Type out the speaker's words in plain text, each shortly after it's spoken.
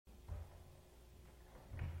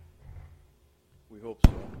hope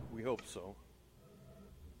so. We hope so.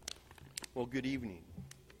 Well, good evening.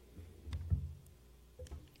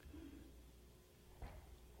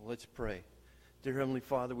 Let's pray. Dear Heavenly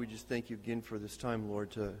Father, we just thank you again for this time,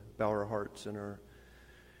 Lord, to bow our hearts and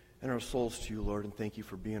our souls to you, Lord, and thank you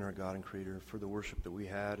for being our God and Creator, for the worship that we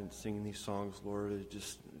had and singing these songs, Lord. It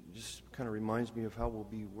just kind of reminds me of how we'll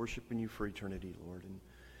be worshiping you for eternity, Lord. And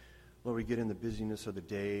Lord, we get in the busyness of the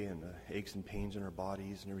day and the aches and pains in our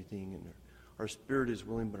bodies and everything, and our spirit is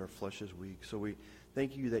willing, but our flesh is weak. So we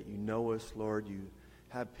thank you that you know us, Lord. You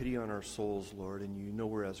have pity on our souls, Lord, and you know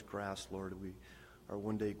we're as grass, Lord. We are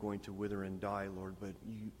one day going to wither and die, Lord, but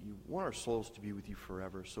you want our souls to be with you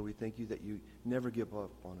forever. So we thank you that you never give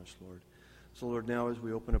up on us, Lord. So, Lord, now as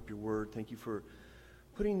we open up your word, thank you for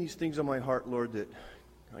putting these things on my heart, Lord, that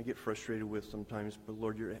I get frustrated with sometimes. But,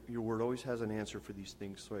 Lord, your word always has an answer for these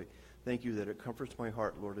things. So I thank you that it comforts my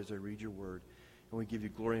heart, Lord, as I read your word. And we give you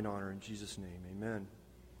glory and honor in Jesus' name. Amen.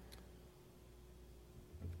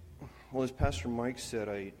 Well, as Pastor Mike said,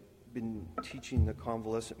 I've been teaching the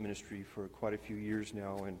convalescent ministry for quite a few years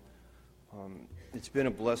now, and it's been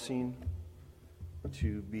a blessing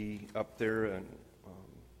to be up there. And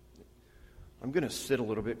I'm going to sit a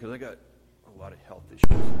little bit because I got a lot of health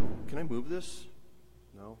issues. Can I move this?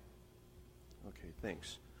 No? Okay,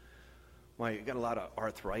 thanks. I got a lot of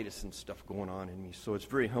arthritis and stuff going on in me, so it's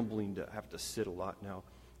very humbling to have to sit a lot now.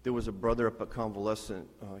 There was a brother up at Convalescent.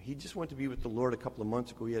 He just went to be with the Lord a couple of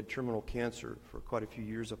months ago. He had terminal cancer for quite a few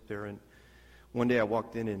years up there, and one day I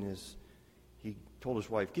walked in and he told his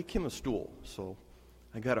wife, "Get Kim a stool." So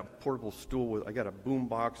I got a portable stool. I got a boom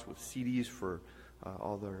box with CDs for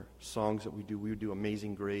all their songs that we do. We would do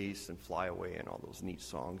Amazing Grace and Fly Away and all those neat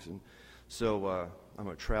songs. And so I'm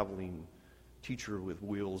a traveling teacher with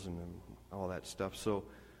wheels and all that stuff. So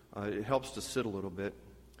it helps to sit a little bit.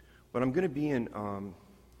 But I'm going to be in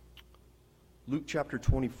Luke chapter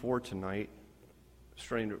 24 tonight,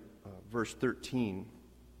 starting at verse 13.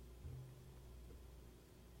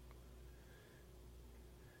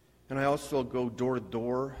 And I also go door to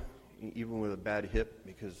door, even with a bad hip,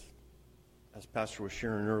 because as Pastor was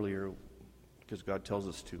sharing earlier, because God tells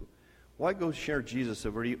us to. Why go share Jesus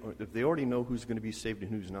if they already know who's going to be saved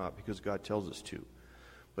and who's not? Because God tells us to.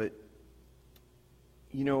 But,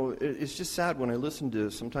 you know, it's just sad when I listen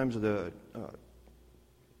to sometimes the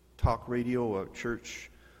talk radio,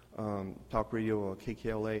 church talk radio,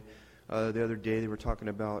 KKLA. The other day they were talking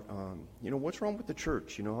about, what's wrong with the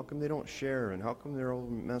church? You know, how come they don't share, and how come they're all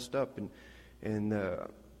messed up? And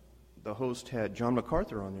the host had John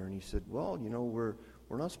MacArthur on there, and he said, well, you know, we're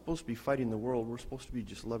not supposed to be fighting the world. We're supposed to be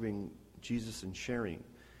just loving Jesus and sharing.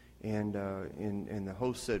 And the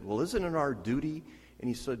host said, well, isn't it our duty? And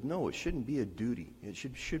he said, no, it shouldn't be a duty. It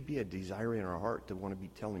should be a desire in our heart to want to be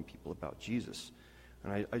telling people about Jesus.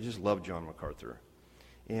 And I just love John MacArthur.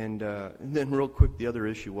 And then real quick, the other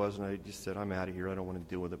issue was, and I just said, I'm out of here. I don't want to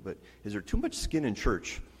deal with it. But is there too much skin in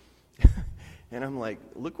church? And I'm like,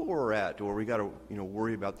 look where we're at, where we got to,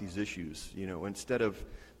 worry about these issues. Instead of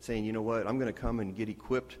saying, you know what, I'm going to come and get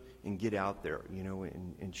equipped and get out there,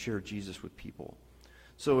 and share Jesus with people.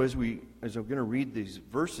 So as I'm going to read these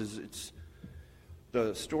verses, it's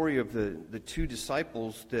the story of the two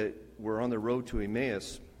disciples that were on the road to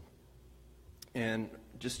Emmaus. And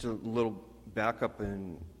just a little back up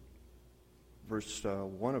in verse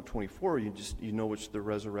 1 of 24, you know it's the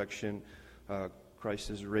resurrection.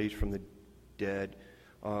 Christ is raised from the dead.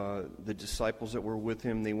 The disciples that were with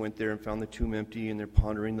him, they went there and found the tomb empty, and they're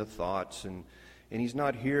pondering the thoughts, and he's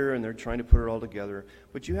not here, and they're trying to put it all together.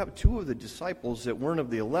 But you have two of the disciples that weren't of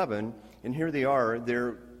the 11, and here they are.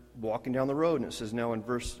 They're walking down the road, and it says now in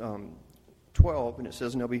verse 12, and it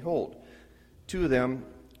says, now behold, two of them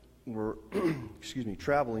were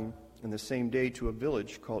traveling in the same day to a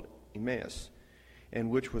village called Emmaus,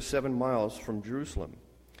 and which was 7 miles from Jerusalem.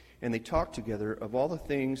 And they talked together of all the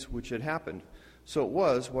things which had happened. So it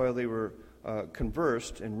was, while they were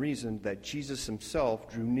conversed and reasoned, that Jesus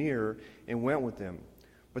himself drew near and went with them.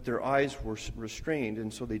 But their eyes were restrained,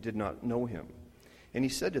 and so they did not know him. And he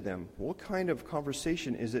said to them, what kind of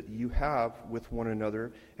conversation is it you have with one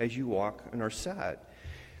another as you walk and are sad?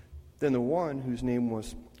 Then the one whose name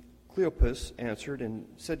was Cleopas answered and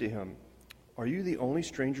said to him, are you the only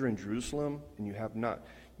stranger in Jerusalem, and you have not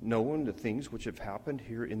known the things which have happened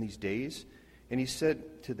here in these days? And he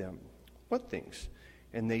said to them, what things?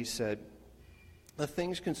 And they said, the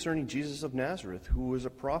things concerning Jesus of Nazareth, who was a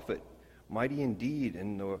prophet, mighty indeed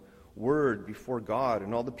in the word before God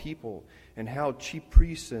and all the people, and how chief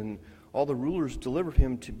priests and all the rulers delivered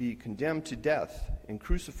him to be condemned to death and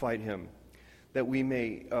crucified him, that we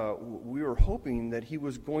were hoping that he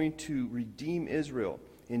was going to redeem Israel.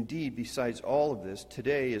 Indeed, besides all of this,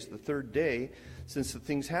 today is the third day since the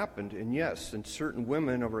things happened. And yes, and certain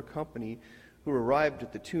women of our company who arrived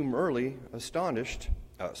at the tomb early astonished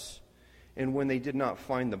us. And when they did not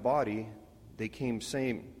find the body, they came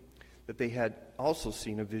saying that they had also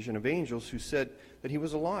seen a vision of angels who said that he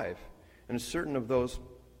was alive. And certain of those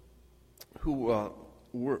who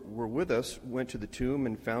were with us went to the tomb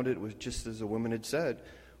and found it was just as the women had said,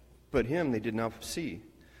 but him they did not see.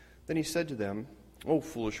 Then he said to them, O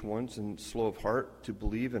foolish ones, and slow of heart to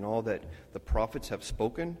believe in all that the prophets have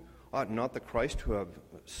spoken, ought not the Christ to have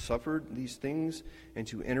suffered these things and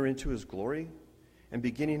to enter into his glory? And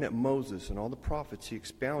beginning at Moses and all the prophets, he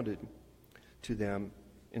expounded to them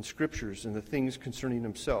in scriptures and the things concerning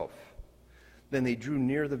himself. Then they drew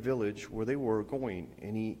near the village where they were going,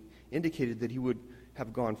 and he indicated that he would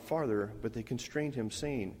have gone farther, but they constrained him,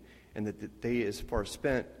 saying, and that the day is far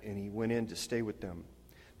spent, and he went in to stay with them.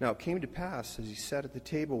 Now it came to pass, as he sat at the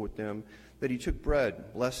table with them, that he took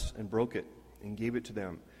bread, blessed and broke it, and gave it to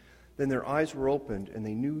them. Then their eyes were opened, and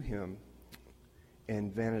they knew him,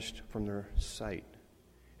 and vanished from their sight.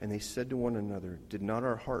 And they said to one another, Did not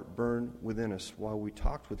our heart burn within us while we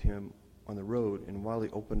talked with him on the road, and while he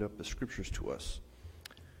opened up the scriptures to us?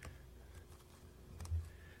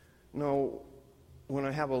 Now, when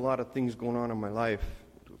I have a lot of things going on in my life,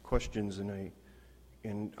 questions, and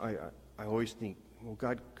I always think, well,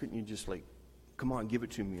 God, couldn't you just come on, give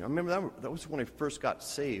it to me? I remember that was when I first got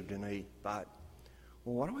saved, and I thought,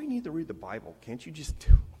 well, why do I need to read the Bible? Can't you just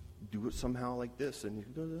do it somehow like this? And he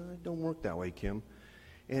goes, it don't work that way, Kim.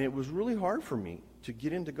 And it was really hard for me to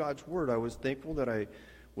get into God's Word. I was thankful that I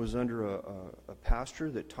was under a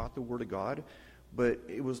pastor that taught the Word of God, but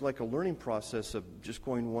it was like a learning process of just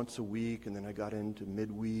going once a week, and then I got into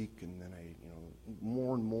midweek, and then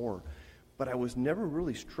more and more. But I was never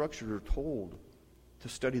really structured or told to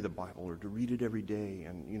study the Bible or to read it every day.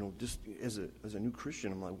 And, just as a new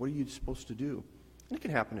Christian, I'm like, what are you supposed to do? And it can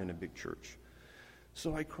happen in a big church.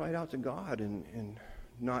 So I cried out to God, and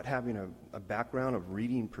not having a background of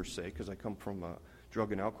reading per se, because I come from a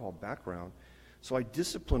drug and alcohol background. So I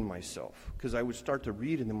disciplined myself, because I would start to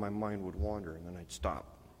read, and then my mind would wander, and then I'd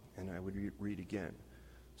stop, and I would read again.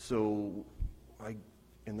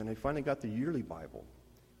 And then I finally got the yearly Bible,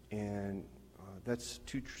 and that's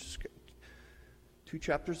two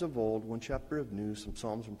chapters of Old, one chapter of New, some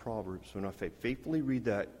Psalms and Proverbs. So if I faithfully read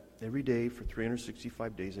that every day for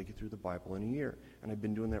 365 days, I get through the Bible in a year. And I've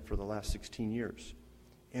been doing that for the last 16 years.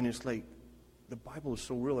 And it's like, the Bible is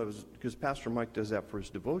so real. Because Pastor Mike does that for his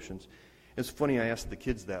devotions. It's funny, I asked the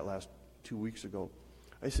kids that last 2 weeks ago.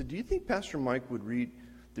 I said, do you think Pastor Mike would read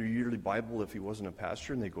their yearly Bible if he wasn't a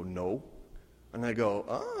pastor? And they go, no. And I go,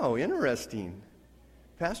 oh, interesting.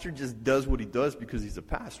 Pastor just does what he does because he's a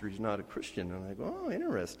pastor. He's not a Christian. And I go, oh,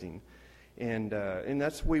 interesting. And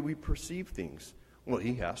that's the way we perceive things. Well,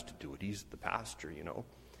 he has to do it. He's the pastor,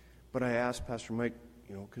 But I asked Pastor Mike,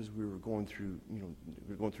 because we were going through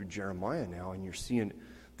Jeremiah now, and you're seeing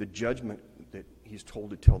the judgment that he's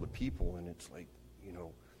told to tell the people, and it's like,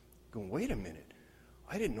 going, wait a minute.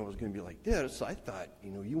 I didn't know it was going to be like this. I thought,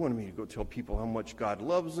 you wanted me to go tell people how much God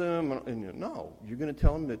loves them. And no, you're going to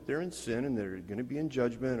tell them that they're in sin and they're going to be in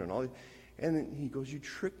judgment and all. And then he goes, you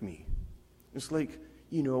tricked me. It's like,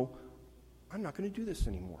 I'm not going to do this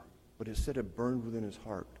anymore. But instead it burned within his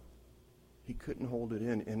heart. He couldn't hold it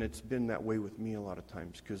in. And it's been that way with me a lot of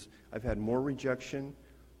times, because I've had more rejection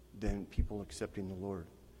than people accepting the Lord.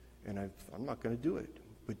 And I'm not going to do it.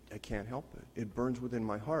 But I can't help it. It burns within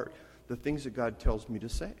my heart. The things that God tells me to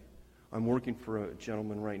say. I'm working for a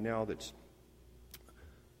gentleman right now that's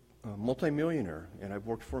a multimillionaire, and I've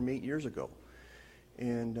worked for him 8 years ago.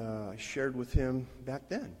 And I shared with him back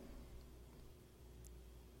then.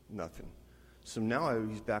 Nothing. So now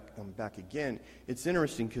I'm back again. It's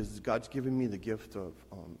interesting because God's given me the gift of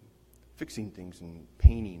fixing things and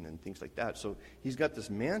painting and things like that. So he's got this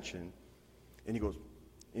mansion, and he goes,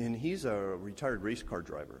 and he's a retired race car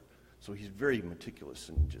driver. So he's very meticulous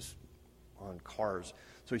and just on cars.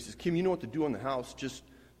 So he says, Kim, you know what to do on the house. Just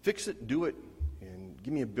fix it, do it, and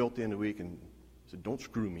give me a bill at the end of the week. And he said, don't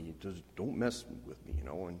screw me. Just don't mess with me,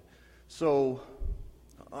 And so,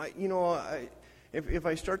 if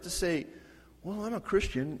I start to say, well, I'm a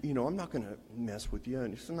Christian, I'm not going to mess with you.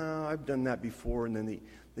 And he said, no, I've done that before. And then they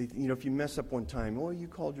if you mess up one time, you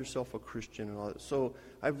called yourself a Christian and all that. So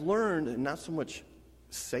I've learned not so much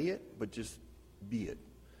say it, but just be it.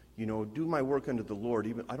 Do my work unto the Lord.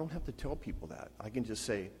 Even I don't have to tell people that. I can just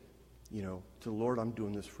say, to the Lord, I'm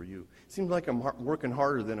doing this for you. It seems like I'm working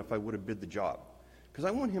harder than if I would have bid the job. Because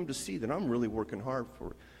I want him to see that I'm really working hard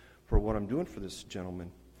for what I'm doing for this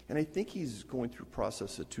gentleman. And I think he's going through a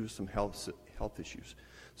process of some health issues.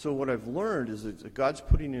 So what I've learned is that God's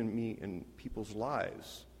putting in me in people's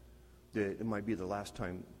lives that it might be the last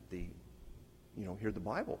time they, hear the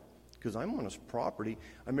Bible. Because I'm on his property.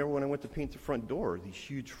 I remember when I went to paint the front door, these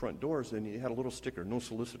huge front doors, and it had a little sticker, no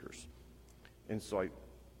solicitors. And so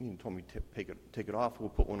he told me to take it off. We'll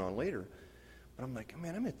put one on later. But I'm like,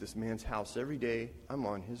 man, I'm at this man's house every day. I'm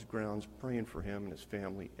on his grounds praying for him and his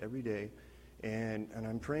family every day. And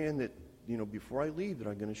I'm praying that, before I leave, that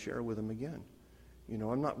I'm going to share with him again.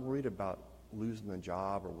 I'm not worried about losing the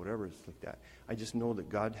job or whatever. It's like that. I just know that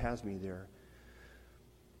God has me there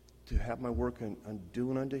to have my work and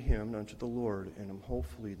doing unto him and unto the Lord, and I'm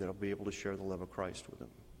hopefully that I'll be able to share the love of Christ with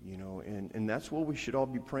him, and that's what we should all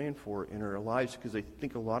be praying for in our lives, because I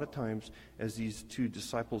think a lot of times as these two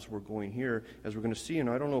disciples were going here, as we're going to see, and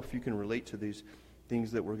I don't know if you can relate to these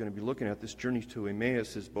things that we're going to be looking at, this journey to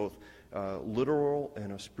Emmaus is both literal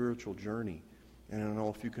and a spiritual journey, and I don't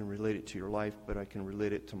know if you can relate it to your life, but I can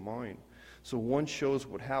relate it to mine. So one shows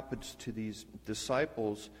what happens to these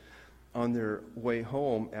disciples on their way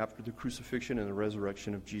home after the crucifixion and the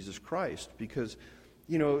resurrection of Jesus Christ. Because,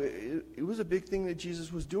 it was a big thing that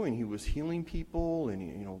Jesus was doing. He was healing people,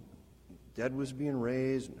 and, dead was being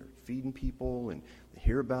raised, and they're feeding people, and they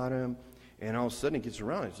hear about him. And all of a sudden it gets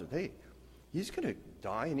around and says, hey, he's going to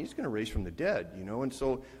die, and he's going to raise from the dead, And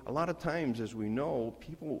so a lot of times, as we know,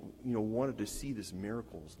 people, wanted to see these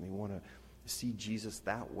miracles, and they want to see Jesus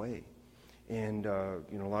that way. And, a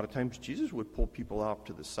lot of times Jesus would pull people off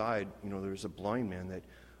to the side. There's a blind man that,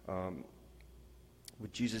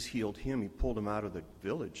 when Jesus healed him, he pulled him out of the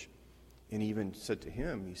village. And he even said to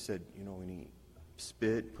him, he said, and he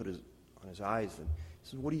spit, put on his eyes, and he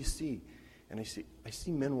said, what do you see? And I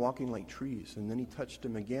see men walking like trees. And then he touched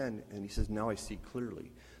him again, and he says, now I see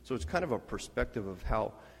clearly. So it's kind of a perspective of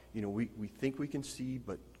how, we think we can see,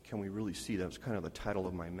 but can we really see? That was kind of the title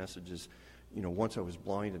of my message is, once I was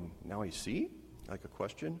blind and now I see, like a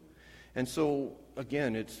question. And so,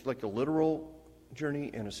 again, it's like a literal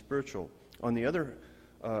journey and a spiritual. On the other,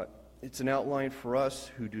 it's an outline for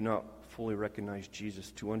us who do not fully recognize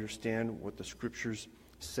Jesus to understand what the Scriptures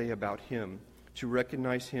say about him, to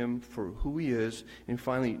recognize him for who he is, and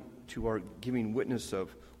finally to our giving witness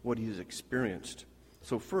of what he has experienced.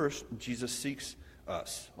 So first, Jesus seeks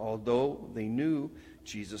us. Although they knew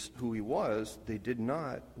Jesus, who he was, they did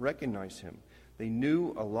not recognize him. They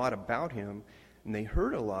knew a lot about him, and they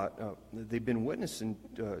heard a lot. They've been witnessing.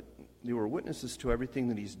 They were witnesses to everything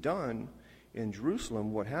that he's done in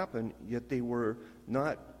Jerusalem, what happened, yet they were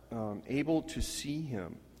not able to see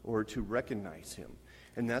him or to recognize him.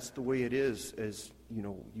 And that's the way it is as,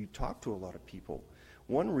 you talk to a lot of people.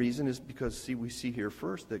 One reason is because, we see here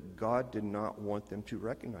first that God did not want them to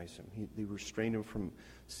recognize him. They restrained him from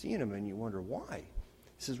seeing him, and you wonder why.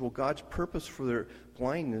 He says, well, God's purpose for their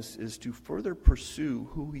blindness is to further pursue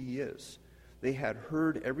who he is. They had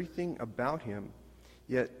heard everything about him,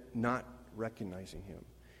 yet not recognizing him.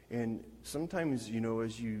 And sometimes,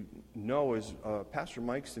 as Pastor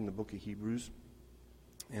Mike's in the book of Hebrews,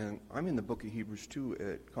 and I'm in the book of Hebrews too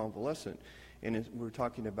at Convalescent, and we're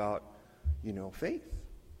talking about, faith,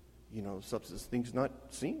 substance things not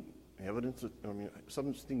seen, evidence of,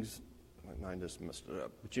 some things, I just messed it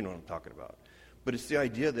up, but you know what I'm talking about. But it's the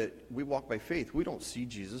idea that we walk by faith. We don't see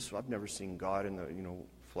Jesus. I've never seen God in the,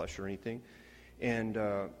 flesh or anything. And,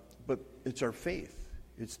 but it's our faith.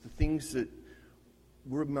 It's the things that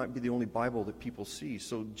we might be the only Bible that people see.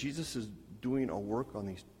 So Jesus is doing a work on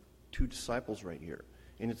these two disciples right here.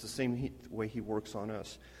 And it's the same way he works on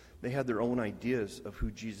us. They had their own ideas of who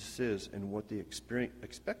Jesus is and what they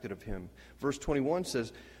expected of him. Verse 21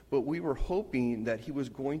 says, but we were hoping that he was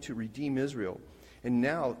going to redeem Israel. And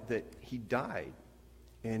now that he died,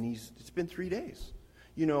 and it's been 3 days.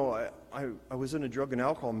 I was in a drug and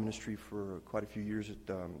alcohol ministry for quite a few years at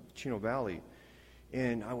Chino Valley,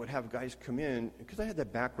 and I would have guys come in, because I had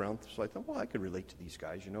that background, so I thought, well, I could relate to these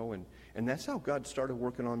guys, and that's how God started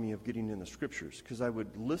working on me of getting in the Scriptures, because I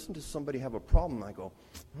would listen to somebody have a problem, and I go,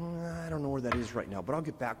 I don't know where that is right now, but I'll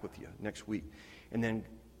get back with you next week. And then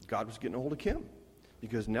God was getting a hold of Kim,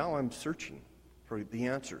 because now I'm searching for the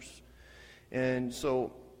answers. And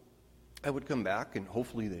so I would come back, and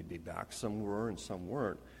hopefully they'd be back. Some were and some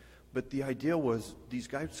weren't. But the idea was these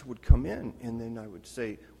guys would come in, and then I would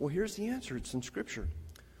say, well, here's the answer. It's in Scripture.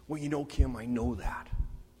 Well, Kim, I know that.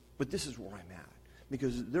 But this is where I'm at.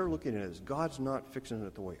 Because they're looking at it as God's not fixing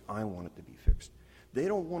it the way I want it to be fixed. They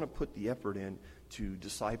don't want to put the effort in to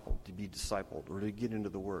disciple, to be discipled, or to get into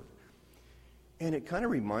the Word. And it kind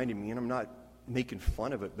of reminded me, and I'm not making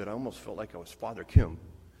fun of it, but I almost felt like I was Father Kim.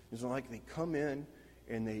 It's like they come in,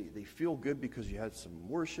 and they feel good because you had some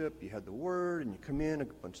worship, you had the word, and you come in, a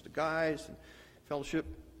bunch of guys, and fellowship,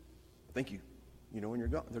 thank you, and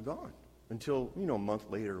they're gone until, a month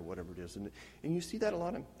later or whatever it is. And you see that a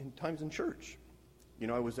lot in times in church.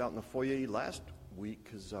 I was out in the foyer last week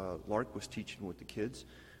because Lark was teaching with the kids,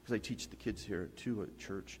 because I teach the kids here too at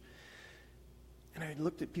church. And I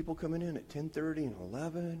looked at people coming in at 10:30 and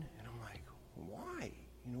 11, and I'm like, why?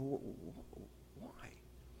 Why?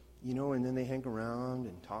 And then they hang around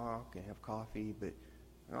and talk and have coffee, but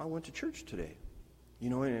I went to church today.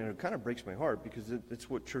 And it kind of breaks my heart because it's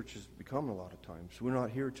what church has become a lot of times. We're not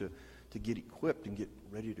here to get equipped and get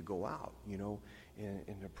ready to go out,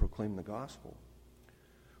 and to proclaim the gospel.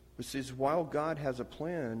 It says, while God has a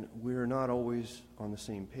plan, we're not always on the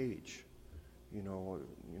same page.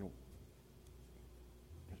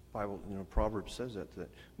 Bible, Proverbs says that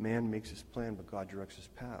man makes his plan, but God directs his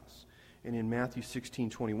paths. And in Matthew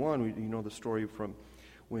 16:21, you know the story from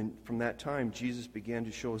that time, Jesus began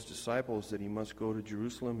to show his disciples that he must go to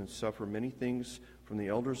Jerusalem and suffer many things from the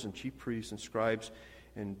elders and chief priests and scribes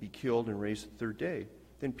and be killed and raised the third day.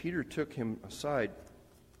 Then Peter took him aside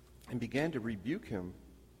and began to rebuke him,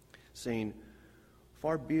 saying,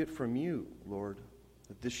 "Far be it from you, Lord,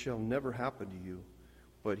 that this shall never happen to you."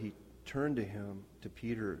 But he turned to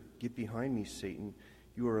Peter, "Get behind me, Satan.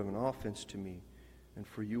 You are an offense to me, and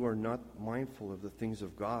for you are not mindful of the things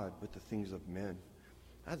of God, but the things of men."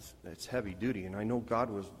 That's heavy duty, and I know God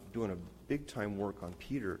was doing a big-time work on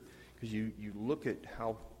Peter, because you look at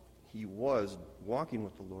how he was walking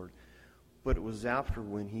with the Lord, but it was after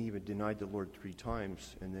when he even denied the Lord 3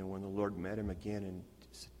 times, and then when the Lord met him again and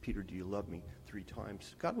said, "Peter, do you love me?" 3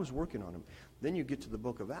 times. God was working on him. Then you get to the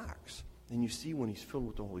book of Acts, and you see when he's filled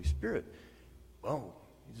with the Holy Spirit,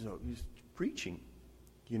 he's preaching,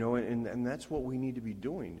 and that's what we need to be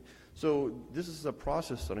doing. So this is a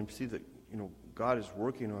process that I see that, God is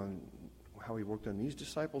working on, how he worked on these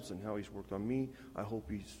disciples and how he's worked on me. I hope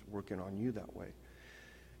he's working on you that way.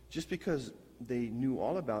 Just because they knew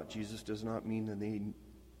all about Jesus does not mean that they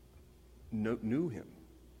knew him.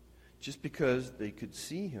 Just because they could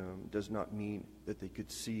see him does not mean that they could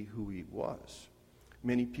see who he was.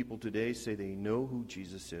 Many people today say they know who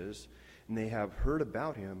Jesus is, and they have heard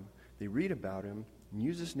about him, they read about him, and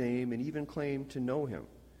use his name, and even claim to know him.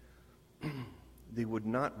 They would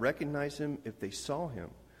not recognize him if they saw him.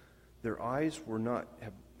 Their eyes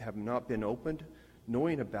have not been opened.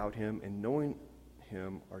 Knowing about him and knowing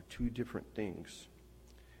him are 2 different things.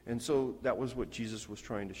 And so that was what Jesus was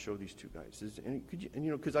trying to show these 2 guys.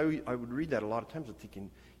 Because I would read that a lot of times, I'm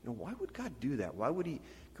thinking, why would God do that? Why would he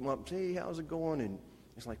come up and say, "Hey, how's it going?" And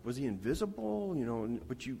it's like, was he invisible?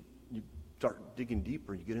 But you start digging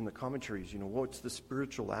deeper. You get in the commentaries, what's the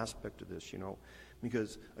spiritual aspect of this,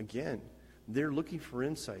 Because, again, they're looking for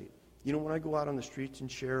insight. When I go out on the streets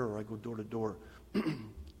and share, or I go door to door,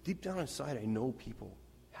 deep down inside, I know people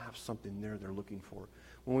have something there they're looking for.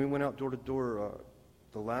 When we went out door to door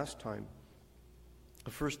the last time,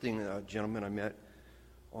 the first thing, a gentleman I met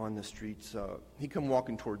on the streets, he come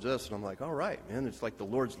walking towards us, and I'm like, all right, man, it's like the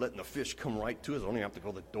Lord's letting the fish come right to us. I only have to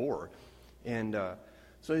go to the door. And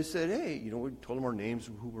so he said, hey, we told him our names,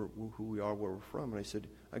 who we are, where we're from. And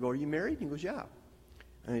I go, are you married? And he goes, yeah.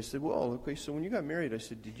 And he said, well, okay, so when you got married, I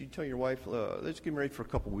said, did you tell your wife, let's get married for a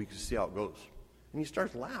couple weeks and see how it goes? And he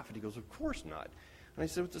starts laughing. He goes, of course not. And I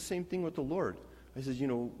said, it's the same thing with the Lord. I said,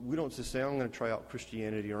 we don't just say, I'm going to try out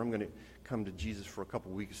Christianity, or I'm going to come to Jesus for a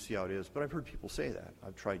couple weeks and see how it is. But I've heard people say that.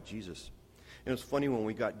 I've tried Jesus. And it was funny when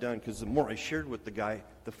we got done, because the more I shared with the guy,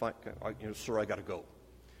 sir, I got to go.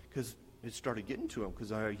 Because it started getting to him,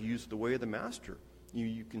 because I used the way of the master.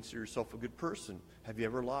 You consider yourself a good person. Have you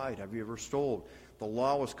ever lied? Have you ever stole? The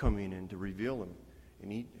law was coming in to reveal him.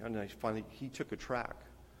 And he took a track.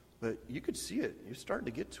 But you could see it. It was starting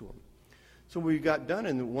to get to him. So we got done,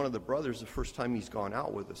 and one of the brothers, the first time he's gone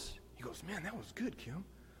out with us, he goes, man, that was good, Kim.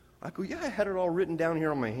 I go, yeah, I had it all written down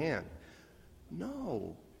here on my hand.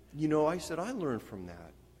 No. I said, I learned from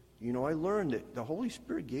that. I learned that the Holy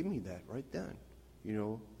Spirit gave me that right then.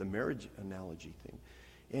 The marriage analogy thing.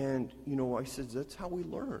 And, I said, that's how we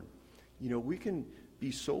learn. We can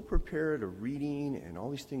be so prepared of reading and all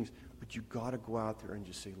these things, but you got to go out there and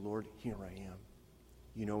just say, Lord, here I am.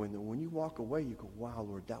 And then when you walk away, you go, wow,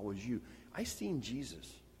 Lord, that was you. I seen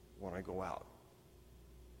Jesus when I go out.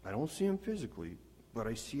 I don't see him physically, but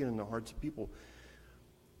I see it in the hearts of people.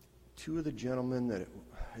 2 of the gentlemen that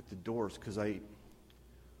at the doors, because I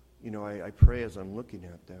pray as I'm looking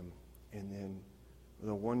at them, and then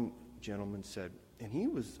the one gentleman said, and he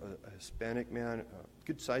was a Hispanic man, a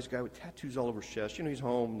good-sized guy with tattoos all over his chest. He's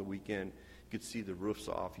home the weekend. You could see the roof's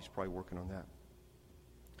off. He's probably working on that.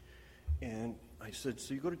 And I said,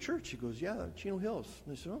 so you go to church? He goes, yeah, Chino Hills.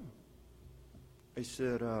 And I said, oh. I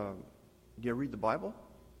said, do you read the Bible?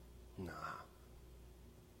 Nah.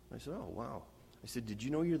 I said, oh, wow. I said, did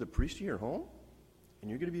you know you're the priest of your home? And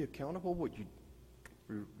you're going to be accountable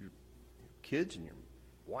for your kids and your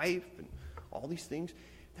wife and all these things?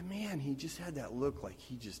 The man, he just had that look like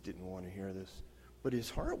he just didn't want to hear this. But his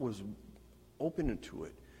heart was open to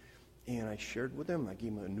it. And I shared with him. I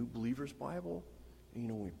gave him a New Believer's Bible.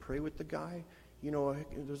 We pray with the guy.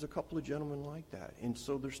 There's a couple of gentlemen like that. And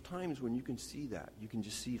so there's times when you can see that. You can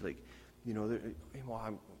just see,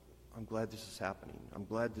 I'm glad this is happening. I'm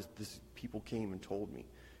glad this people came and told me.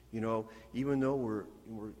 Even though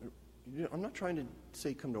I'm not trying to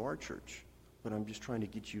say come to our church, but I'm just trying to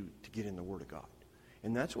get you to get in the Word of God.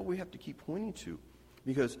 And that's what we have to keep pointing to.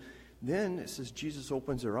 Because then it says Jesus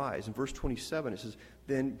opens their eyes. In verse 27 it says,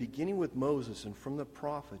 then beginning with Moses and from the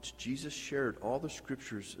prophets, Jesus shared all the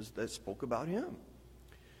scriptures that spoke about him.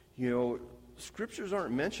 Scriptures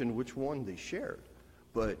aren't mentioned which one they shared.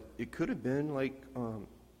 But it could have been like,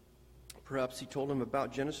 perhaps he told them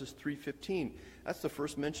about Genesis 3:15. That's the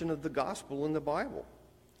first mention of the gospel in the Bible.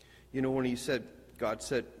 When God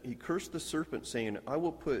said, he cursed the serpent, saying, I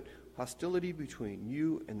will put hostility between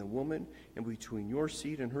you and the woman, and between your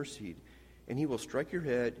seed and her seed. And he will strike your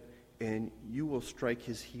head, and you will strike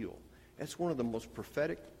his heel. That's one of the most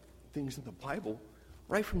prophetic things in the Bible,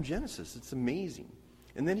 right from Genesis. It's amazing.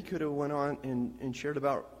 And then he could have went on and shared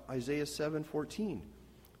about Isaiah 7:14.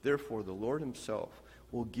 Therefore, the Lord himself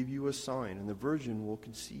will give you a sign, and the virgin will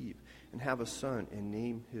conceive and have a son, and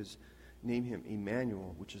name him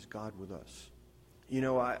Emmanuel, which is God with us.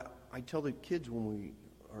 I tell the kids when we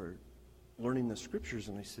are learning the scriptures,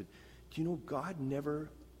 and I said, do you know God never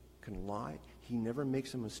can lie? He never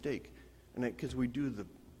makes a mistake. And because we do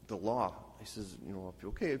the law, I says,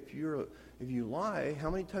 if you lie, how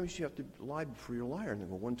many times do you have to lie before you're a liar? And they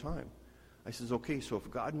go, one time. I says, okay, so if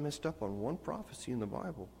God messed up on one prophecy in the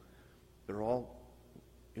Bible, they're all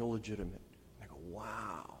illegitimate. And I go,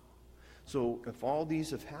 wow. So if all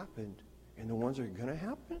these have happened, and the ones that are going to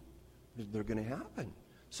happen, they're going to happen.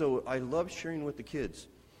 So I love sharing with the kids.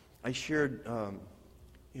 I shared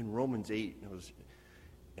in Romans 8,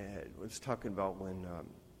 it was talking about when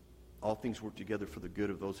all things work together for the good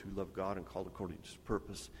of those who love God and called according to his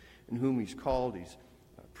purpose. And whom he's called, he's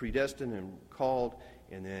predestined and called,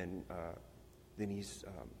 and then he's,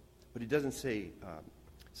 but he doesn't say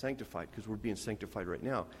sanctified, because we're being sanctified right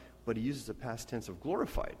now, but he uses the past tense of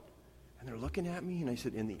glorified. And they're looking at me, and I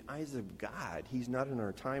said, in the eyes of God, he's not in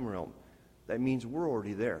our time realm. That means we're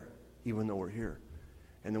already there, even though we're here.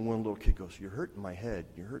 And then one little kid goes, you're hurting my head,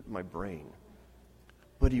 you're hurting my brain.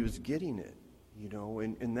 But he was getting it,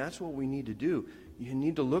 and that's what we need to do. You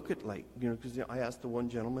need to look at, because I asked the one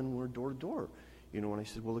gentleman, we're door to door, and I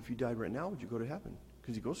said, well, if you died right now, would you go to heaven?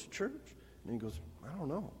 Because he goes to church, and he goes, I don't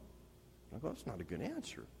know. I go, that's not a good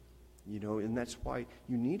answer, and that's why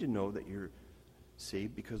you need to know that you're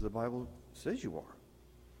saved, because the Bible says you are.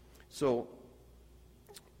 So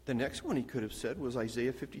the next one he could have said was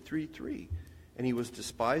Isaiah 53:3. And he was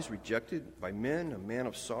despised, rejected by men, a man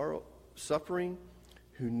of sorrow, suffering,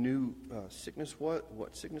 who knew sickness,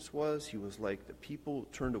 what sickness was. He was like the people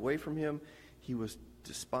turned away from him. He was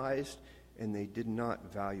despised, and they did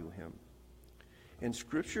not value him. And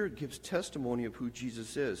Scripture gives testimony of who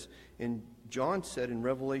Jesus is. And John said in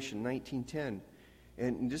Revelation 19:10,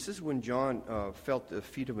 and this is when John felt the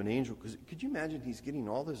feet of an angel. Because could you imagine he's getting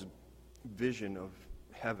all this vision of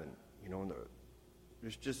heaven,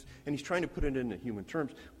 there's just, and he's trying to put it into human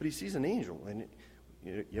terms, but he sees an angel, and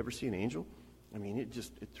you ever see an angel? I mean, it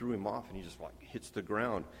threw him off, and he just hits the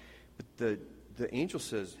ground. But the angel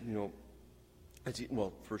says,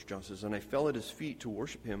 First John says, and I fell at his feet to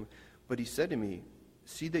worship him, but he said to me,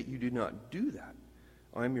 see that you do not do that.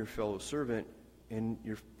 I am your fellow servant and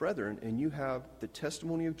your brethren, and you have the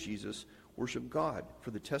testimony of Jesus. Worship God, for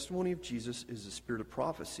the testimony of Jesus is the spirit of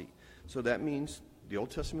prophecy. So that means the Old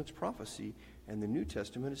Testament's prophecy, and the New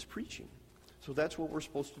Testament is preaching. So that's what we're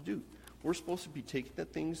supposed to do. We're supposed to be taking the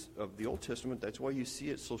things of the Old Testament. That's why you see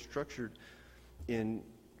it so structured in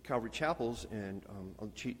Calvary chapels and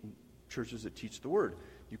churches that teach the Word.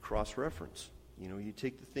 You cross-reference. You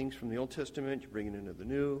take the things from the Old Testament, you bring it into the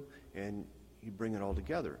New, and you bring it all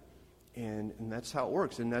together. And that's how it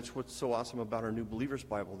works. And that's what's so awesome about our New Believers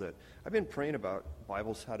Bible. That I've been praying about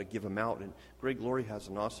Bibles, how to give them out. And Greg Laurie has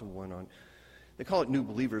an awesome one on. They call it New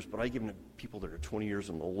Believers, but I give them to people that are 20 years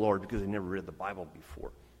in the Lord because they never read the Bible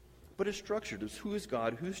before. But it's structured. It's who is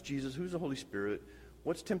God, who's Jesus, who's the Holy Spirit,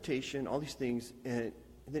 what's temptation, all these things. And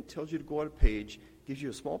then it tells you to go on a page, gives you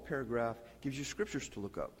a small paragraph, gives you scriptures to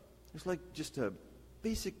look up. It's like just a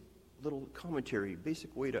basic little commentary,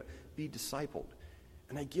 basic way to be discipled.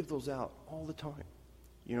 And I give those out all the time.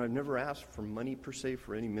 You know, I've never asked for money per se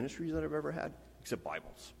for any ministries that I've ever had, except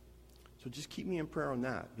Bibles. So just keep me in prayer on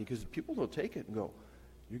that, because people will take it and go,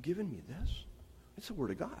 you're giving me this? It's the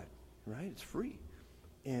Word of God, right? It's free.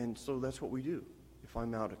 And so that's what we do. If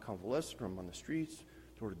I'm out at convalescent or I'm on the streets,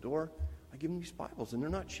 door to door, I give them these Bibles, and they're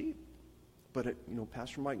not cheap. But,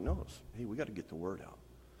 Pastor Mike knows, hey, we got to get the Word out.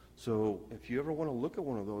 So if you ever want to look at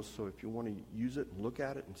one of those, so if you want to use it and look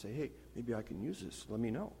at it and say, hey, maybe I can use this, let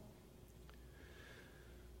me know.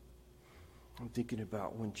 I'm thinking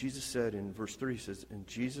about when Jesus said in verse 3, he says, and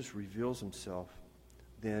Jesus reveals himself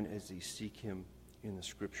then as they seek him in the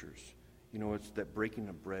Scriptures. It's that breaking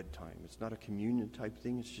of bread time. It's not a communion type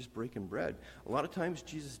thing. It's just breaking bread. A lot of times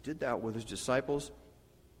Jesus did that with his disciples.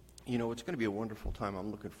 It's going to be a wonderful time.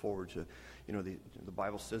 I'm looking forward to, the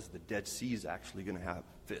Bible says the Dead Sea is actually going to have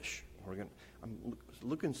fish. I'm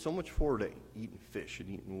looking so much forward to eating fish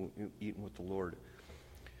and eating with the Lord.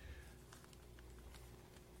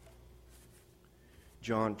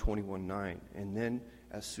 John 21:9. And then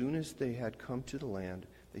as soon as they had come to the land,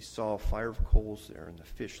 they saw a fire of coals there and the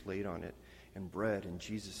fish laid on it and bread. And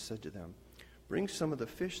Jesus said to them, bring some of the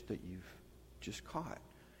fish that you've just caught.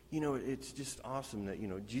 It's just awesome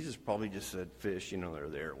that, Jesus probably just said fish, they're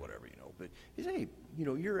there, whatever, But he said, hey,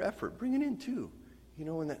 your effort, bring it in too.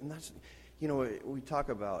 And that's, we talk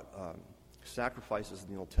about sacrifices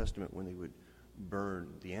in the Old Testament when they would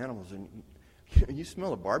burn the animals. And you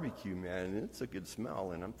smell a barbecue, man, and it's a good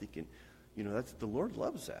smell. And I'm thinking, that's the Lord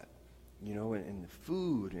loves that, and the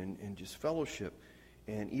food and just fellowship.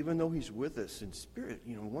 And even though he's with us in spirit,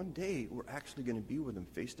 one day we're actually going to be with him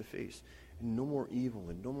face to face. And no more evil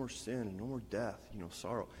and no more sin and no more death,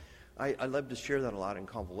 sorrow. I love to share that a lot in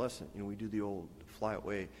convalescent. We do the old fly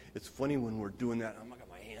away. It's funny when we're doing that, I'm got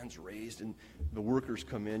my hands raised and the workers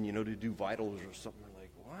come in, to do vitals or something. They're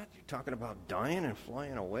like, what? You're talking about dying and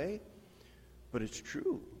flying away? But it's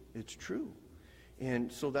true. It's true.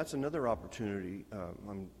 And so that's another opportunity.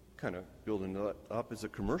 I'm kind of building that up as a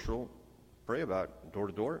commercial. Pray about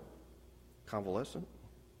door-to-door, convalescent.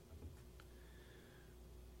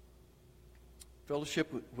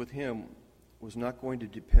 Fellowship with him was not going to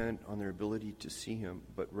depend on their ability to see him,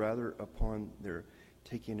 but rather upon their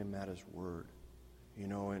taking him at his word.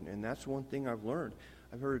 And that's one thing I've learned.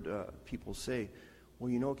 I've heard people say,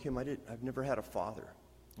 well, Kim, I've never had a father.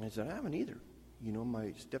 And I said, I haven't either.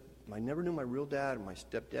 I never knew my real dad. My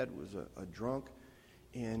stepdad was a drunk.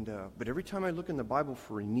 But every time I look in the Bible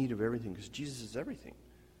for a need of everything, because Jesus is everything.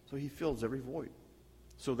 So he fills every void.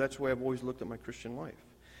 So that's the way I've always looked at my Christian life.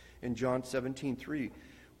 In John 17:3,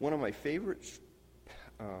 one of my favorite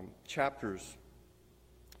chapters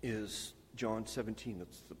is John 17.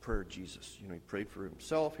 That's the prayer of Jesus. He prayed for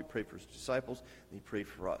himself, he prayed for his disciples, and he prayed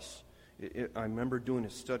for us. I remember doing a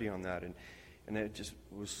study on that, and it just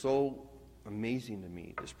was so amazing to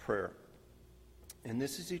me, this prayer. And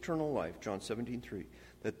this is eternal life, John 17:3,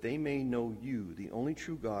 that they may know you, the only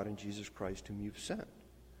true God, and Jesus Christ whom you've sent.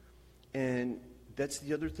 And that's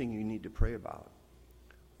the other thing you need to pray about.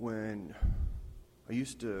 When I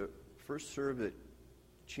used to first serve at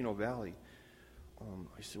Chino Valley,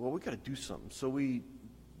 I said, well, we got to do something. So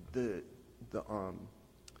the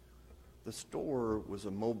store was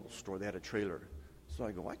a mobile store. They had a trailer. So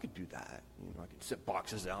I go, I could do that. I could set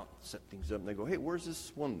boxes out, set things up. And they go, hey, where's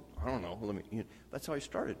this one? I don't know. That's how I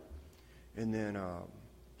started. And then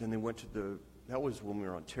they went to that was when we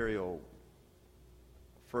were in Ontario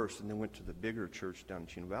first, and then went to the bigger church down in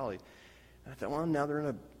Chino Valley. And I thought, well, now they're in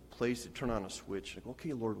a place to turn on a switch. I go,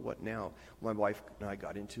 okay, Lord, what now? My wife and I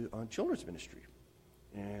got into children's ministry.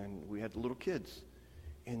 And we had the little kids.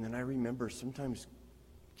 And then I remember sometimes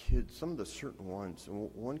kids, some of the certain ones, and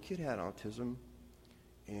one kid had autism.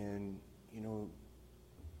 And,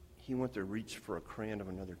 he went to reach for a crayon of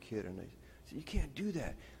another kid. And I said, you can't do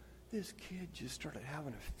that. This kid just started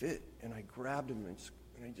having a fit. And I grabbed him and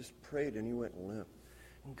I just prayed, and he went limp.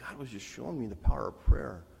 And God was just showing me the power of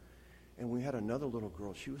prayer. And we had another little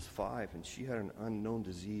girl. She was 5, and she had an unknown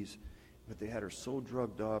disease. But they had her so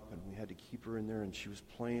drugged up, and we had to keep her in there. And she was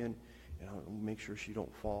playing, and make sure she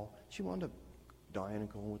don't fall. She wound up dying and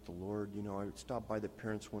going with the Lord. I would stop by the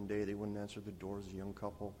parents one day. They wouldn't answer the door as a young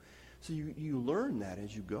couple. So you learn that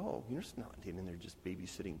as you go. You're just not in there just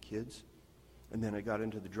babysitting kids. And then I got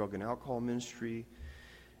into the drug and alcohol ministry.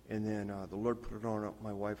 And then the Lord put it on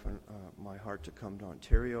my wife and my heart to come to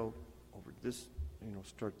Ontario over this,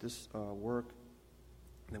 start this work.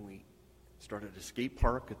 And then we started a skate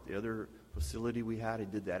park at the other facility we had. I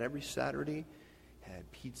did that every Saturday.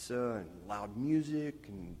 Had pizza and loud music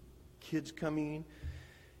and kids coming.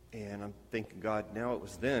 And I'm thanking God now it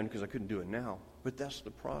was then, because I couldn't do it now. But that's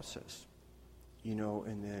the process, you know.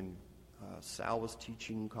 And then Sal was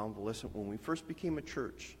teaching convalescent. When we first became a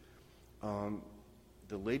church,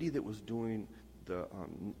 the lady that was doing the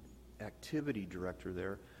activity director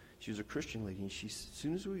there, she was a Christian lady, and as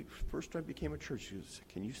soon as we first became a church, she was,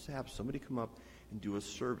 can you have somebody come up and do a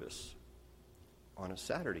service on a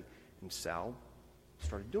Saturday? And Sal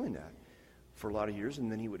started doing that for a lot of years,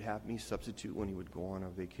 and then he would have me substitute when he would go on a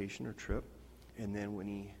vacation or trip. And then when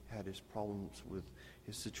he had his problems with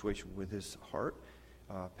his situation with his heart,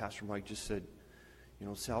 Pastor Mike just said, you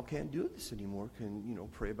know, Sal can't do this anymore. Can, you know,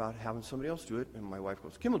 pray about having somebody else do it? And my wife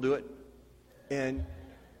goes, Kim will do it. And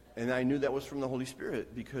I knew that was from the Holy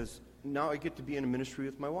Spirit, because now I get to be in a ministry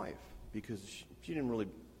with my wife, because she didn't really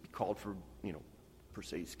be called for, you know, per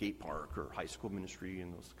se, skate park or high school ministry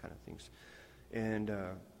and those kind of things. And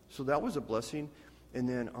so that was a blessing. And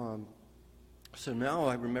then, so now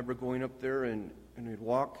I remember going up there and we'd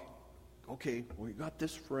walk, okay, we got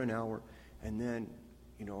this for an hour. And then,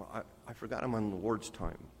 you know, I forgot I'm on the Lord's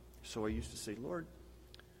time. So I used to say, Lord,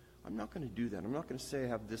 I'm not going to do that. I'm not going to say I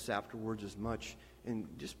have this afterwards as much, and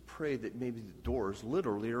just pray that maybe the doors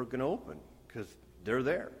literally are going to open, because they're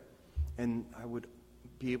there. And I would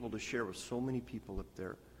be able to share with so many people up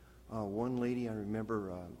there. One lady I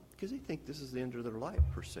remember, because they think this is the end of their life,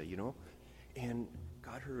 per se, you know, and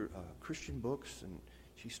got her Christian books, and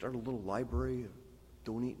she started a little library of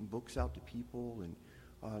donating books out to people.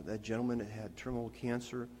 And that gentleman that had terminal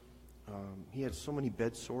cancer, he had so many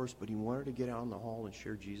bed sores, but he wanted to get out in the hall and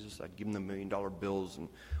share Jesus. I'd give him the $1 million bills and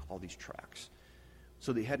all these tracts.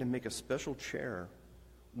 So they had to make a special chair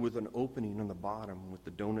with an opening on the bottom with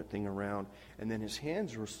the donut thing around. And then his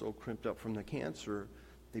hands were so crimped up from the cancer,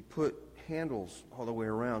 they put handles all the way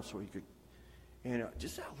around so he could, and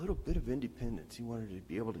just that little bit of independence. He wanted to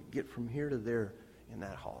be able to get from here to there in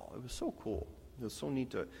that hall. It was so cool. It was so neat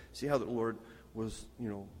to see how the Lord was, you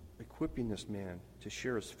know, equipping this man to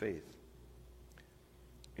share his faith.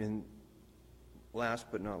 And last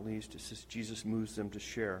but not least, it says Jesus moves them to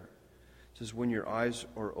share. It says, when your eyes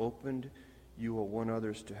are opened, you will want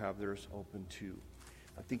others to have theirs open too.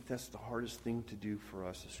 I think that's the hardest thing to do for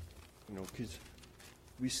us, is, you know, because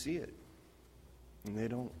we see it and they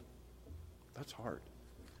don't. That's hard.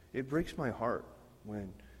 It breaks my heart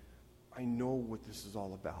when I know what this is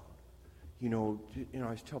all about. You know,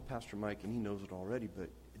 I tell Pastor Mike, and he knows it already, but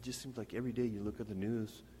it just seems like every day you look at the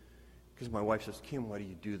news, because my wife says, Kim, why do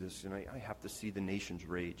you do this? And I have to see the nations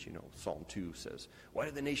rage. You know, Psalm 2 says, why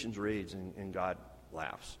do the nations rage? And God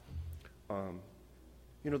laughs.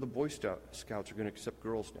 You know, the Boy Scouts are going to accept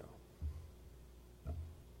girls now.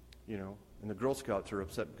 You know, and the Girl Scouts are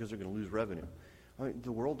upset because they're going to lose revenue. I mean,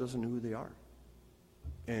 the world doesn't know who they are.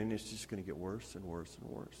 And it's just going to get worse and worse and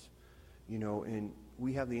worse. You know, and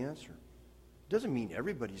we have the answer. Doesn't mean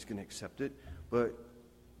everybody's going to accept it, but,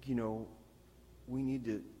 you know, we need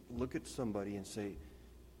to look at somebody and say,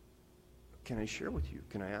 can I share with you?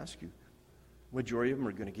 Can I ask you? Majority of them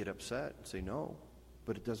are going to get upset and say no,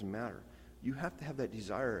 but it doesn't matter. You have to have that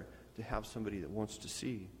desire to have somebody that wants to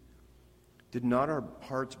see. Did not our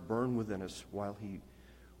hearts burn within us while he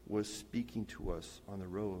was speaking to us on the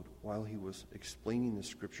road, while he was explaining the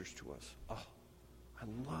scriptures to us? Oh, I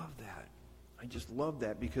love that. I just love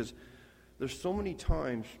that, because there's so many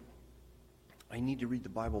times I need to read the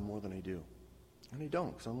Bible more than I do. And I don't,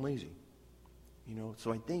 because I'm lazy. You know,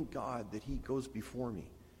 so I thank God that he goes before me.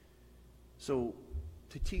 So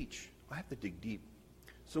to teach, I have to dig deep.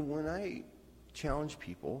 So when I challenge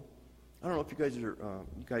people, I don't know if you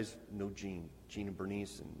guys know Gene and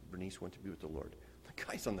Bernice, and Bernice went to be with the Lord. The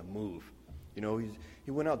guy's on the move. You know,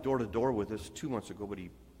 he went out door to door with us 2 months ago, but he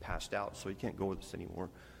passed out, so he can't go with us anymore.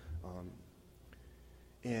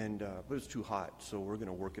 But it's too hot, so we're going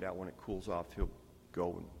to work it out. When it cools off, he'll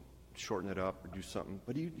go and shorten it up or do something.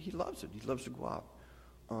 But he loves it. He loves to go out.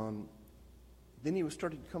 Then he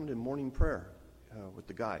started coming to morning prayer with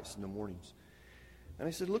the guys in the mornings. And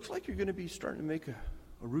I said, looks like you're going to be starting to make a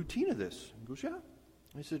routine of this. He goes, yeah.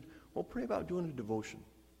 I said, well, pray about doing a devotion.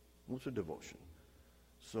 What's a devotion?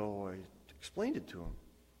 So I explained it to him.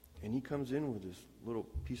 And he comes in with this little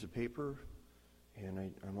piece of paper,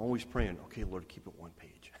 and I'm always praying, okay, Lord, keep it one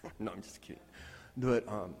page. No, I'm just kidding. But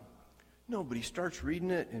but he starts reading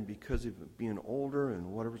it, and because of being older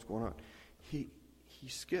and whatever's going on, he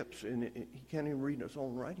skips, and he can't even read his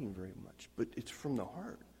own writing very much. But it's from the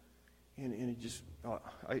heart. And it just,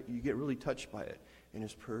 you get really touched by it. And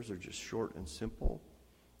his prayers are just short and simple.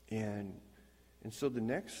 And so the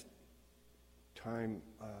next time,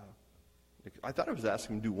 I thought I was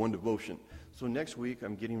asking him to do one devotion. So next week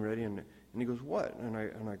I'm getting ready, and he goes, what? And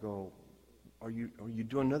I go, are you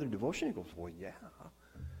doing another devotion? He goes, well, yeah.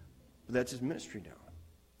 But that's his ministry now,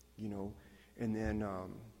 you know. And then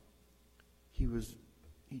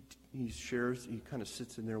he shares, he kind of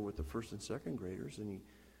sits in there with the first and second graders, and he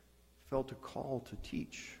felt a call to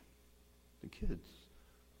teach the kids.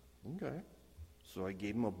 Okay. So I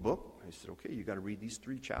gave him a book. I said, okay, you got to read these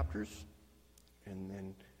 3 chapters. And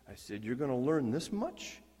then I said, you're going to learn this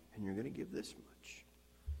much, and you're going to give this much.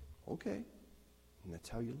 Okay. And that's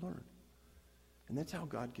how you learn. And that's how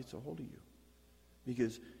God gets a hold of you.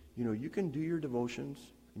 Because, you know, you can do your devotions,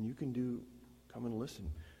 and you can come and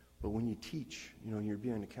listen. But when you teach, you know, you're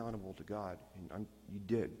being accountable to God. And you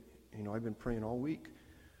did. You know, I've been praying all week,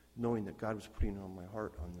 knowing that God was putting it on my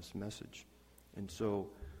heart on this message. And so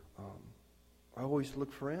I always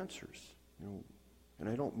look for answers, you know, and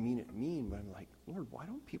I don't mean it mean, but I'm like, Lord, why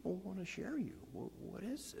don't people want to share you? What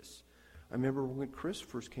is this? I remember when Chris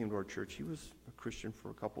first came to our church, he was a Christian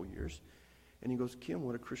for a couple years, and he goes, Kim,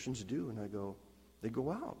 what do Christians do? And I go, they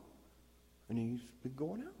go out. And he's been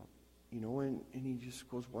going out, you know, and he just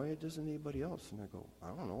goes, why doesn't anybody else? And I go, I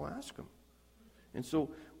don't know, ask him. And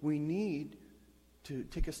so we need to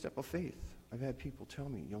take a step of faith. I've had people tell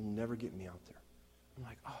me, you'll never get me out there. I'm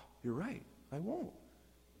like, oh, you're right, I won't.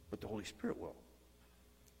 But the Holy Spirit will.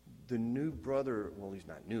 The new brother, well, he's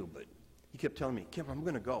not new, but he kept telling me, Kim, I'm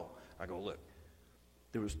going to go. I go, look,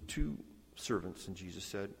 there was 2 servants, and Jesus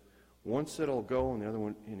said, one said I'll go, and the other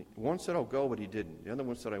one said I'll go, but he didn't. The other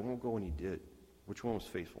one said I won't go, and he did. Which one was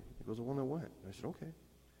faithful? He goes, the one that went. I said, okay.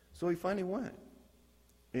 So he finally went.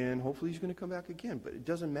 And hopefully he's going to come back again, but it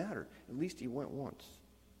doesn't matter. At least he went once,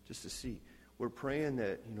 just to see. We're praying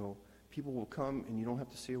that, you know, people will come and you don't have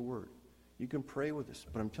to say a word. You can pray with us,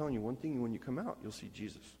 but I'm telling you one thing, when you come out, you'll see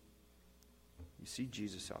Jesus. You see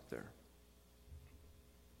Jesus out there.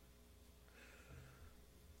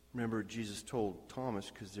 Remember, Jesus told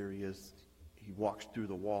Thomas, because there he is, he walks through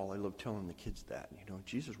the wall. I love telling the kids that. You know,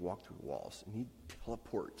 Jesus walked through walls, and he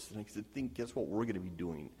teleports. And I said, guess what we're going to be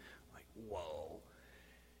doing? I'm like, whoa.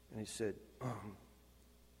 And he said,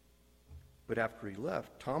 but after he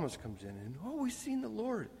left, Thomas comes in and, we've seen the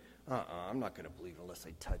Lord. I'm not going to believe unless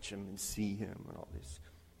I touch him and see him and all this.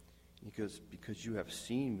 Because you have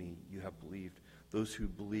seen me, you have believed. Those who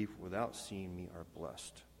believe without seeing me are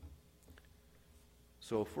blessed.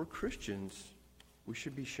 So if we're Christians, we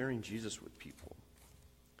should be sharing Jesus with people.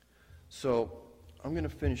 So I'm going to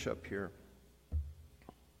finish up here.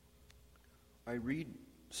 I read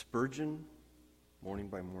Spurgeon morning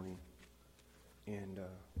by morning, and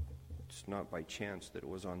it's not by chance that it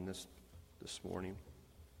was on this morning.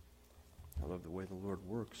 I love the way the Lord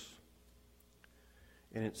works.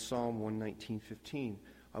 And it's Psalm 119:15.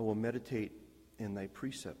 I will meditate in thy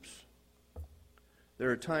precepts. There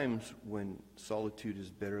are times when solitude is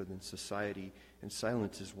better than society and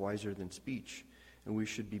silence is wiser than speech. And we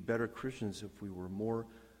should be better Christians if we were more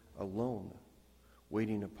alone,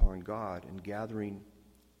 waiting upon God and gathering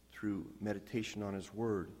through meditation on his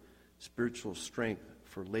word, spiritual strength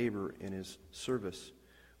for labor in his service.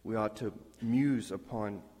 We ought to muse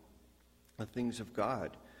upon the things of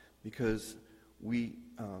God because we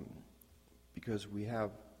have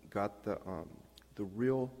got the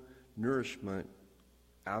real nourishment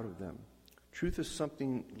out of them. Truth is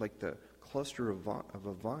something like the cluster of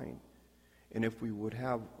a vine. And if we would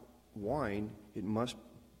have wine, it must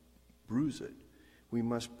bruise it. We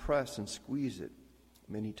must press and squeeze it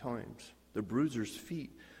many times. The bruiser's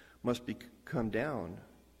feet must come down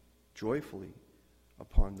joyfully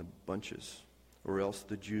upon the bunches, or else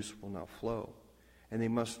the juice will not flow. And they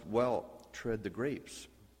must well tread the grapes,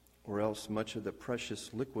 or else much of the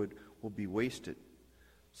precious liquid will be wasted.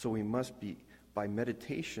 So we must by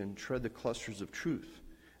meditation, tread the clusters of truth.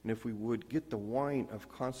 And if we would get the wine of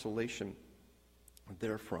consolation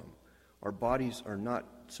therefrom, our bodies are not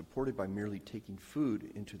supported by merely taking food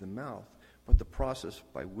into the mouth, but the process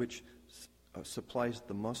by which supplies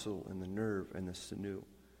the muscle and the nerve and the sinew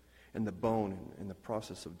and the bone and the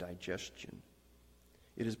process of digestion.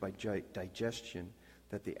 It is by digestion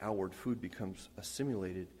that the outward food becomes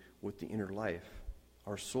assimilated with the inner life.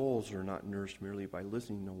 Our souls are not nourished merely by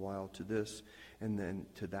listening a while to this and then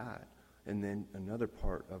to that, and then another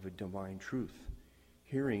part of a divine truth.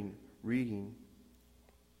 Hearing, reading,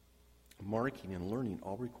 marking, and learning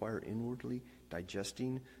all require inwardly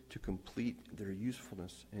digesting to complete their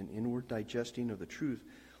usefulness. And inward digesting of the truth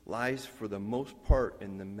lies for the most part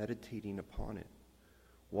in the meditating upon it.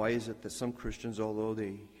 Why is it that some Christians, although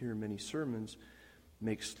they hear many sermons,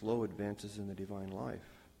 make slow advances in the divine life?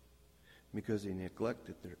 Because they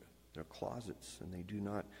neglected their closets and they do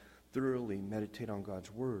not thoroughly meditate on God's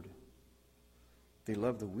word. They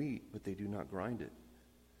love the wheat, but they do not grind it.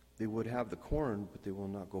 They would have the corn, but they will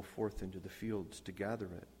not go forth into the fields to gather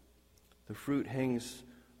it. The fruit hangs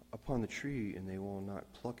upon the tree, and they will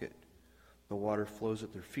not pluck it. The water flows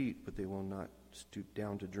at their feet, but they will not stoop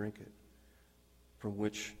down to drink it. From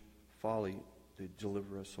which folly they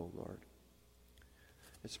deliver us, O Lord.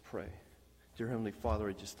 Let's pray. Dear Heavenly Father,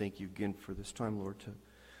 I just thank you again for this time, Lord,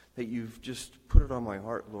 that you've just put it on my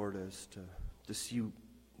heart, Lord, as to see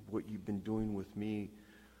what you've been doing with me.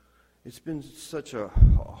 It's been such a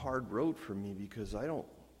hard road for me because I don't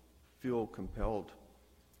feel compelled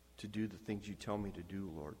to do the things you tell me to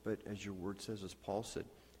do, Lord. But as your word says, as Paul said,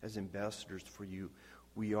 as ambassadors for you,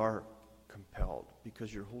 we are compelled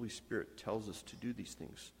because your Holy Spirit tells us to do these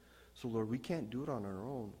things. So, Lord, we can't do it on our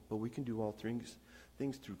own, but we can do all things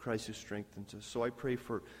through Christ who strengthens us. So I pray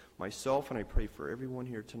for myself and I pray for everyone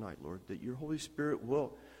here tonight, Lord, that your Holy Spirit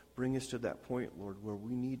will bring us to that point, Lord, where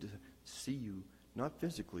we need to see you, not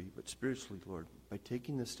physically, but spiritually, Lord, by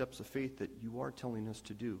taking the steps of faith that you are telling us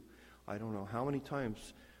to do. I don't know how many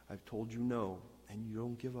times I've told you no, and you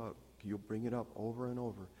don't give up. You'll bring it up over and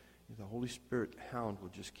over. The Holy Spirit hound will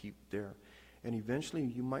just keep there. And eventually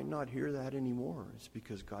you might not hear that anymore. It's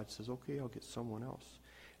because God says, okay, I'll get someone else.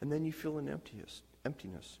 And then you feel an emptiness.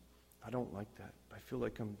 I don't like that. I feel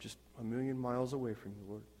like I'm just a million miles away from you,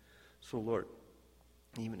 Lord. So, Lord,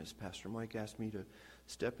 even as Pastor Mike asked me to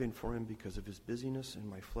step in for him because of his busyness and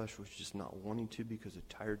my flesh was just not wanting to because of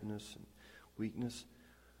tiredness and weakness,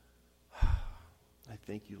 I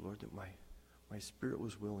thank you, Lord, that my spirit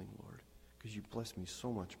was willing, Lord, because you blessed me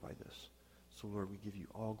so much by this. So, Lord, we give you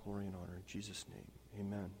all glory and honor in Jesus' name.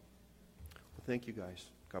 Amen. Well, thank you, guys.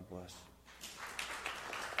 God bless.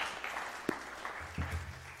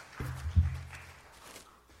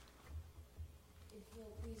 If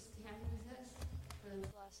you'll please stand with us for the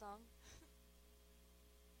last song.